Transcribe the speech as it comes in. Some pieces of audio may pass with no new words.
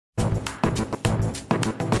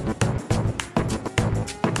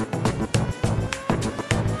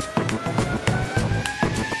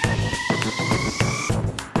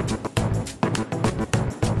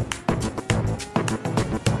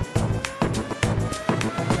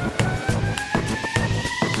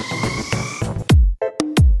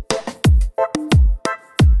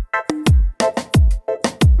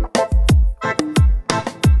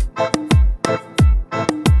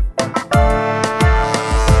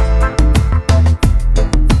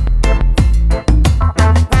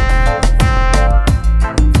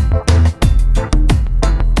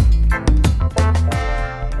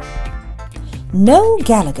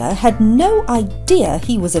Gallagher had no idea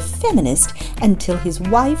he was a feminist until his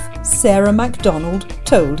wife, Sara Macdonald,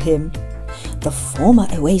 told him. The former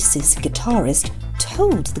Oasis guitarist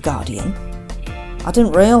told The Guardian, "I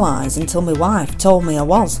didn't realise until my wife told me I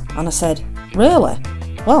was, and I said, 'Really?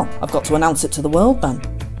 Well, I've got to announce it to the world then.'"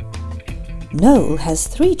 Noel has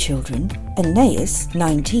 3 children, Anais,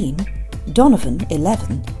 19, Donovan,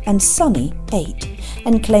 11, and Sonny, 8,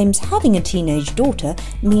 and claims having a teenage daughter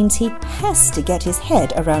means he has to get his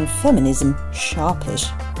head around feminism sharpish.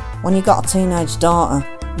 "When you got a teenage daughter,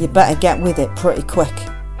 you better get with it pretty quick."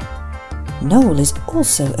 Noel is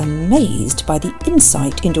also amazed by the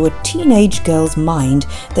insight into a teenage girl's mind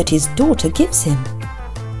that his daughter gives him.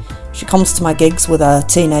 "She comes to my gigs with her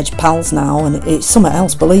teenage pals now, and it's something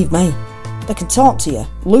else, believe me. They can talk to you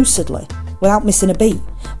lucidly, without missing a beat,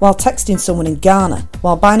 while texting someone in Ghana,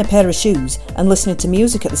 while buying a pair of shoes and listening to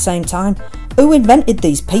music at the same time. Who invented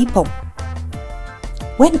these people?"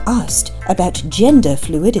 When asked about gender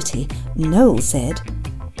fluidity, Noel said,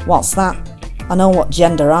 "What's that? I know what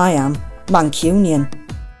gender I am, Mancunian."